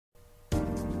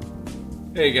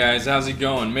Hey guys, how's it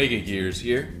going? Mega Gears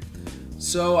here.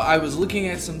 So I was looking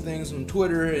at some things on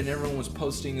Twitter and everyone was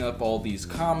posting up all these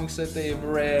comics that they've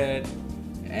read,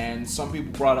 and some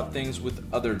people brought up things with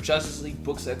other Justice League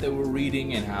books that they were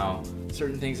reading and how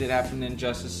certain things had happened in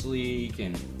Justice League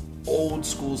and old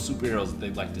school superheroes that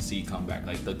they'd like to see come back,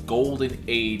 like the golden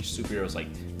age superheroes like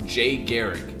Jay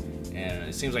Garrick. And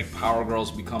it seems like Power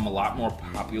Girl's become a lot more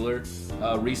popular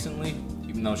recently,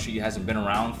 even though she hasn't been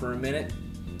around for a minute.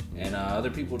 And other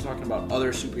people were talking about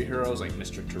other superheroes like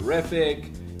Mr.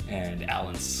 Terrific and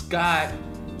Alan Scott.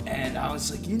 And I was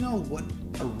like, you know what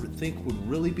I think would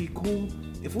really be cool?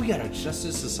 If we got a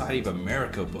Justice Society of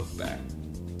America book back.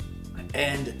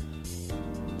 And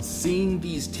seeing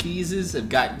these teases have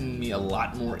gotten me a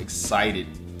lot more excited,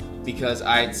 because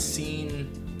I'd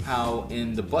seen how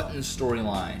in the Button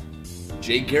storyline,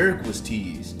 Jay Garrick was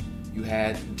teased. You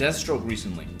had Deathstroke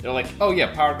recently. They're like, oh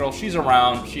yeah, Power Girl, she's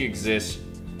around, she exists,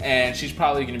 and she's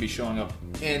probably going to be showing up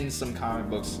in some comic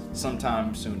books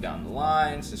sometime soon down the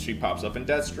line, since she pops up in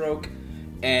Deathstroke.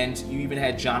 And you even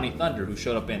had Johnny Thunder, who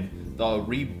showed up in the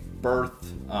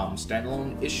Rebirth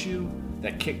standalone issue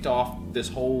that kicked off this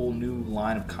whole new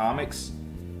line of comics.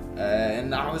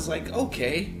 And I was like,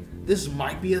 okay, this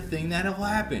might be a thing that'll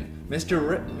happen.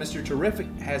 Mr. Terrific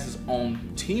has his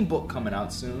own team book coming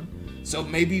out soon, so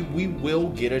maybe we will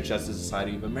get a Justice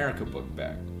Society of America book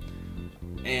back.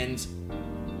 And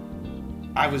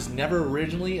I was never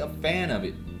originally a fan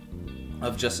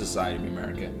of Justice Society of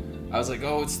America. I was like,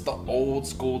 oh, it's the old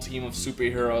school team of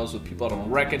superheroes with people I don't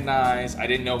recognize. I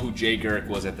didn't know who Jay Garrick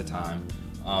was at the time.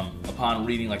 Upon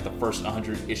reading like the first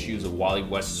 100 issues of Wally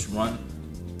West's run,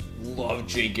 love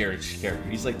Jay Garrick's character.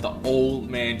 He's like the old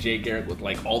man Jay Garrick with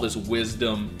like all this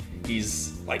wisdom.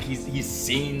 He's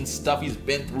seen stuff. He's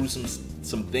been through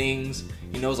some things.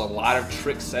 He knows a lot of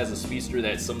tricks as a speedster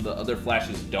that some of the other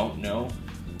Flashes don't know.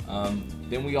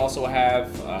 Then we also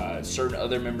have certain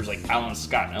other members like Alan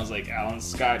Scott. And I was like, Alan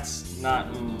Scott's not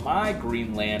my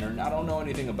Green Lantern. I don't know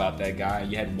anything about that guy.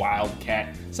 You had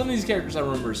Wildcat. Some of these characters I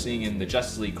remember seeing in the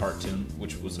Justice League cartoon,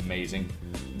 which was amazing.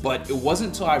 But it wasn't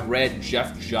until I read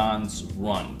Geoff Jahns'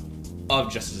 run of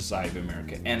Justice Society of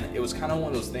America. And it was kind of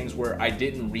one of those things where I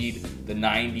didn't read the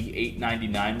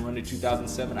 98-99 run to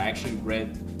 2007. I actually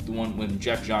read the one when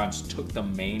Geoff Jahns took the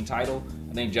main title.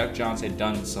 I think Geoff Jahns had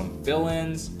done some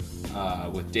fill-ins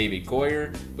with David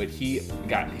Goyer, but he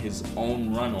got his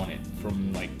own run on it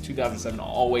from like 2007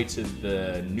 all the way to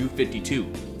the New 52.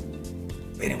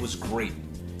 And it was great.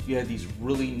 You had these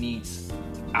really neat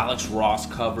Alex Ross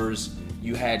covers.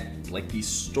 You had like these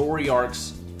story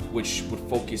arcs which would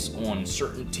focus on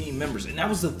certain team members. And that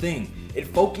was the thing. It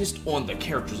focused on the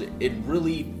characters. It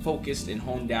really focused and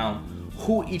honed down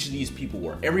who each of these people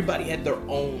were. Everybody had their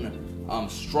own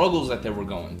struggles that they were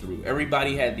going through.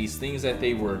 Everybody had these things that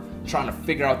they were trying to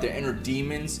figure out their inner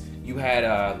demons. You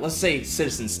had, let's say,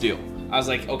 Citizen Steel. I was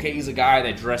like, okay, he's a guy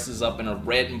that dresses up in a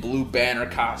red and blue banner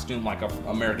costume like an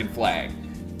American flag.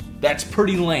 That's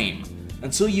pretty lame.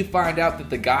 Until you find out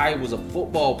that the guy was a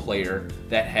football player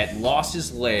that had lost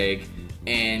his leg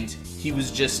and he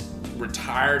was just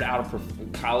retired out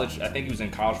of college. I think he was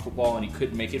in college football and he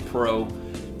couldn't make it pro.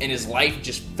 And his life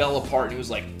just fell apart and he was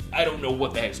like, I don't know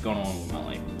what the heck's going on with my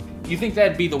life. You think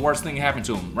that'd be the worst thing that happened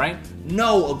to him, right?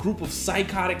 No, a group of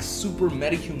psychotic super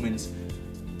metahumans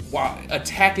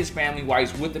attack his family while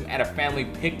he's with them at a family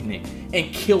picnic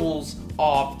and kills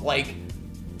off like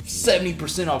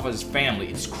 70% of his family.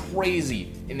 It's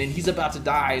crazy. And then he's about to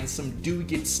die and some dude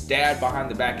gets stabbed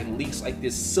behind the back and leaks like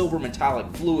this silver metallic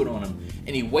fluid on him.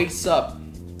 And he wakes up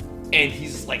and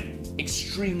he's like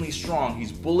extremely strong.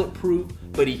 He's bulletproof,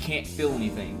 but he can't feel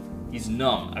anything. He's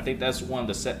numb. I think that's one of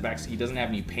the setbacks. He doesn't have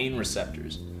any pain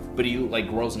receptors, but he like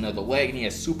grows another leg and he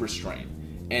has super strength.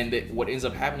 And what ends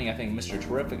up happening, I think Mr.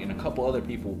 Terrific and a couple other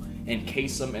people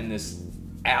encase him in this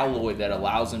alloy that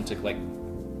allows him to like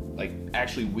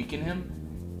actually weaken him,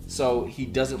 so he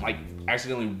doesn't like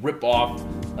accidentally rip off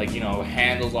like, you know,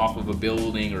 handles off of a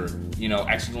building or, you know,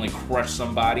 accidentally crush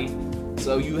somebody.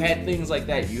 So you had things like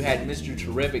that. You had Mr.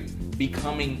 Terrific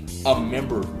becoming a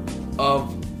member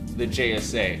of the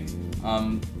JSA,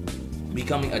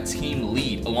 becoming a team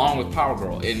lead along with Power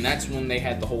Girl. And that's when they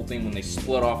had the whole thing when they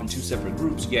split off in two separate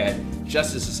groups. You had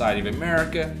Justice Society of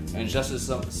America and Justice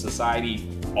Society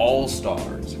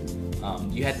All-Stars.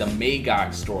 You had the Magog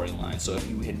storyline. So if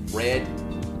you had read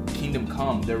Kingdom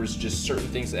Come, there was just certain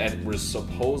things that were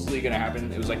supposedly going to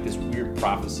happen. It was like this weird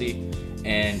prophecy,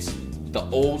 and the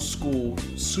old school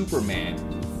Superman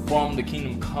from the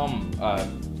Kingdom Come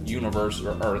universe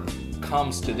or Earth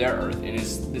comes to their Earth, and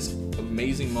it's this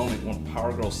amazing moment when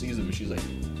Power Girl sees him and she's like,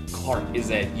 Clark, is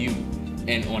that you?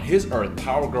 And on his Earth,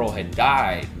 Power Girl had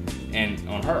died. And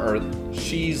on her Earth,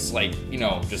 she's like, you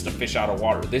know, just a fish out of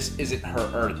water. This isn't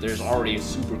her Earth. There's already a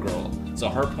Supergirl. So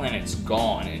her planet's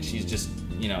gone, and she's just,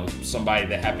 you know, somebody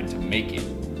that happened to make it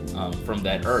from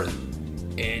that Earth.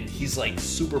 And he's like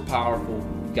super powerful.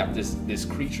 You got this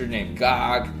creature named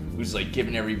Gog, who's like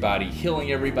giving everybody,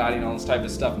 healing everybody, and all this type of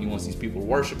stuff. And he wants these people to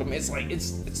worship him. It's like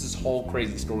it's this whole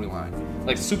crazy storyline.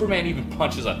 Like Superman even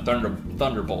punches a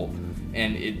thunderbolt,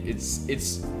 and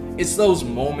it's those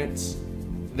moments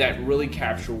that really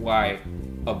capture why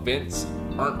events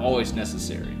aren't always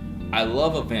necessary. I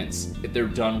love events if they're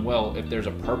done well, if there's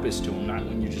a purpose to them, not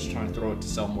when you're just trying to throw it to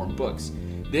sell more books.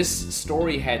 This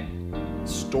story had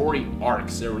story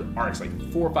arcs. There were arcs, like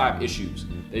 4 or 5 issues.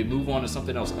 They move on to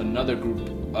something else, another group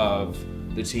of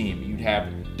the team. You'd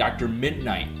have Dr.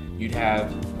 Midnight. You'd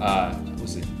have,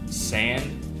 what's it,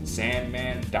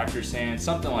 Sandman, Dr. Sand,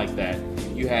 something like that.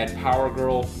 You had Power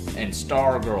Girl and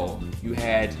Star Girl. You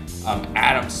had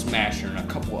Atom Smasher and a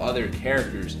couple other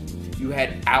characters. You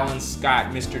had Alan Scott,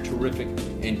 Mr. Terrific,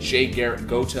 and Jay Garrett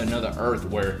go to another Earth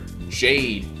where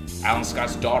Jade, Alan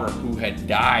Scott's daughter, who had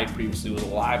died previously, was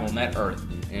alive on that Earth.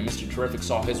 And Mr. Terrific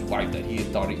saw his wife that he had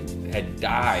thought he had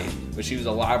died, but she was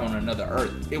alive on another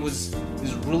Earth. It was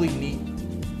this really neat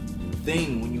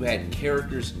thing when you had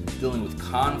characters dealing with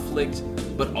conflict,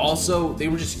 but also they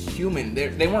were just human.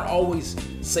 They weren't always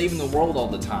saving the world all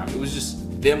the time. It was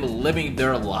just them living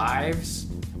their lives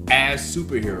as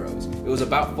superheroes. It was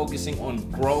about focusing on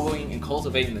growing and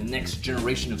cultivating the next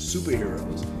generation of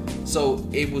superheroes. So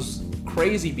it was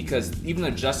crazy because even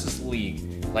the Justice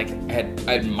League had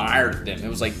admired them. It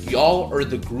was like, y'all are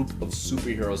the group of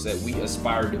superheroes that we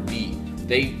aspire to be.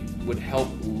 They would help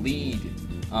lead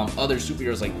other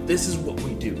superheroes, like, this is what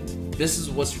we do, this is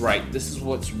what's right, this is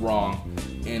what's wrong,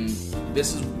 and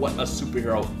this is what a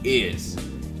superhero is.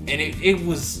 And it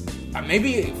was,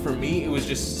 maybe for me, it was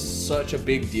just such a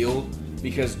big deal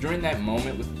because during that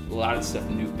moment with a lot of stuff,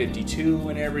 New 52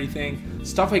 and everything,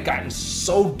 stuff had gotten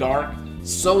so dark,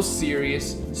 so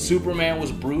serious. Superman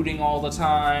was brooding all the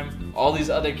time. All these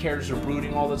other characters were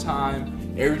brooding all the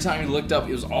time. Every time you looked up,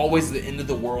 it was always the end of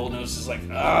the world, and it was just like,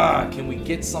 can we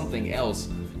get something else?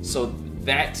 So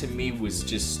that to me was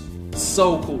just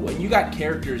so cool. And you got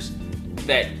characters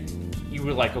that you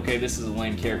were like, okay, this is a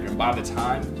lame character. And by the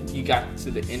time you got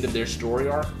to the end of their story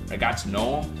arc, I got to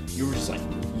know them, you were just like,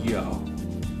 yo.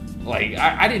 Like,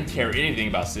 I didn't care anything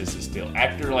about Citizen Steel.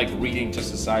 After, like, reading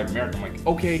Justice Society of America, I'm like,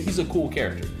 okay, he's a cool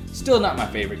character. Still not my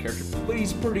favorite character, but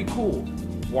he's pretty cool.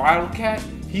 Wildcat,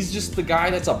 he's just the guy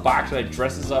that's a boxer that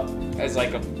dresses up as,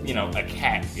 like, a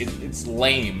cat. It's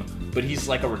lame, but he's,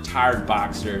 like, a retired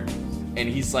boxer, and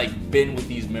he's, like, been with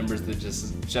these members of the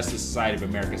Justice Society of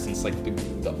America since, like,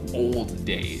 the old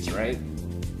days, right?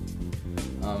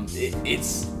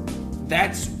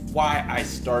 That's why I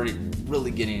started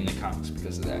really getting into comics,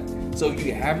 because of that. So if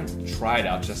you haven't tried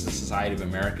out Justice Society of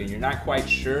America and you're not quite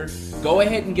sure, go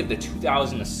ahead and give the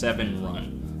 2007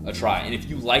 run a try. And if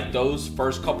you like those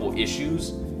first couple issues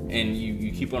and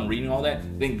you keep on reading all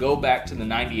that, then go back to the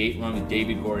 98 run with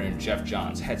David Gordon and Geoff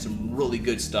Jahns. Had some really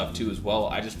good stuff too as well.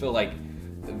 I just feel like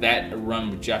that run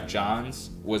with Geoff Jahns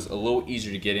was a little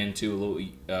easier to get into, a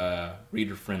little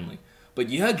reader friendly. But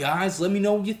yeah, guys, let me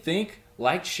know what you think.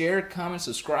 Like, share, comment,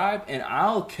 subscribe, and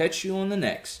I'll catch you on the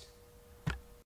next.